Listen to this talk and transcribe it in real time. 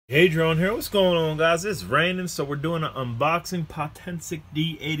Hey, drone here. What's going on, guys? It's raining, so we're doing an unboxing Potensic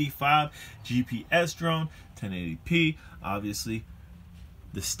D85 GPS drone, 1080p. Obviously,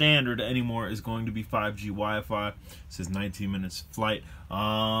 the standard anymore is going to be 5G Wi-Fi. It says 19 minutes flight.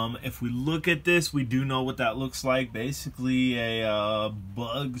 If we look at this, we do know what that looks like. Basically a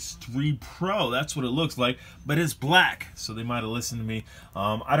Bugs 3 Pro. That's what it looks like, but it's black, so they might have listened to me.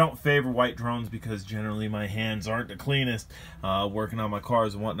 I don't favor white drones because generally my hands aren't the cleanest working on my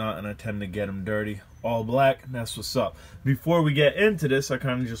cars and whatnot, and I tend to get them dirty. All black, that's what's up. Before we get into this, I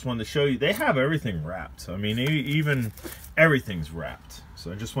kind of just wanted to show you, they have everything wrapped. I mean, even everything's wrapped.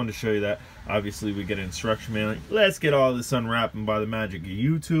 So I just wanted to show you that. Obviously, we get an instruction manual. Let's get all this unwrapping by the magic of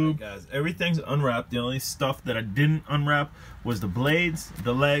YouTube. Right, guys, everything's unwrapped. The only stuff that I didn't unwrap was the blades,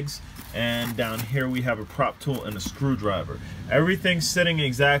 the legs, and down here we have a prop tool and a screwdriver. Everything's sitting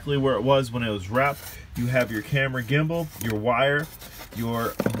exactly where it was when it was wrapped. You have your camera gimbal, your wire,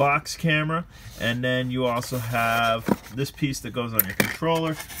 your box camera, and then you also have this piece that goes on your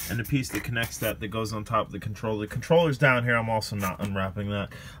controller and the piece that connects that goes on top of the controller. The controller's down here. I'm also not unwrapping that.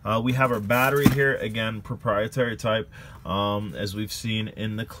 We have our battery here, again, proprietary type, as we've seen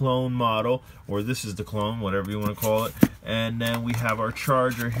in the clone model, or this is the clone, whatever you want to call it. And then we have our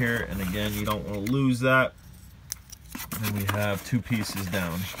charger here, and again, you don't want to lose that. And we have two pieces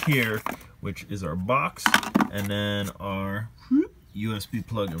down here, which is our box, and then our USB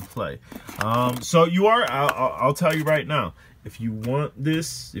plug and play. So you are, I'll tell you right now, if you want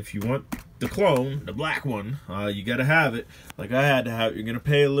this, if you want the clone, the black one, you gotta have it. Like I had to have it. You're gonna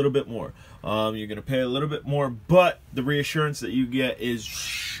pay a little bit more. You're gonna pay a little bit more, but the reassurance that you get is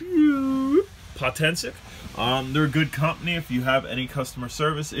Potensic. They're a good company if you have any customer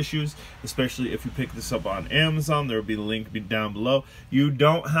service issues, especially if you pick this up on Amazon. There will be the link down below. You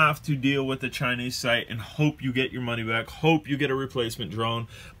don't have to deal with the Chinese site and hope you get your money back, hope you get a replacement drone.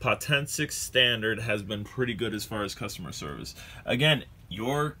 Potensic standard has been pretty good as far as customer service. Again,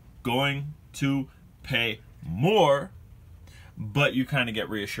 you're going to pay more, but you kind of get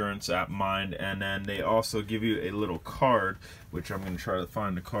reassurance at mind, and then they also give you a little card, which I'm going to try to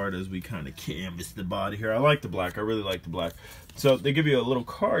find the card as we kind of canvas the body here. I like the black. I really like the black. So they give you a little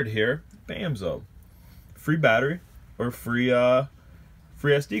card here. Bamzo. Free battery or free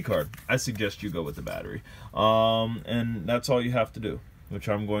SD card. I suggest you go with the battery. And that's all you have to do, which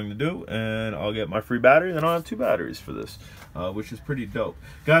I'm going to do, and I'll get my free battery, then I'll have two batteries for this, which is pretty dope.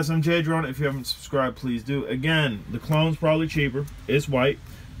 Guys, I'm J Drone. If you haven't subscribed, please do. Again, the clone's probably cheaper. It's white.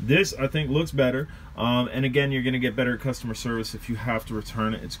 This, I think, looks better. And again, you're going to get better customer service. If you have to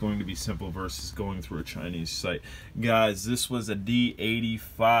return it, it's going to be simple versus going through a Chinese site. Guys, this was a D85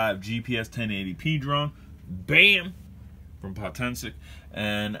 GPS 1080p drone. Bam! From Potensic.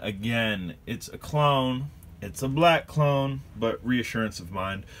 And again, it's a clone. It's a black clone, but reassurance of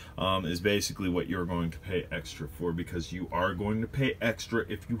mind is basically what you're going to pay extra for, because you are going to pay extra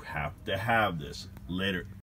if you have to have this. Later.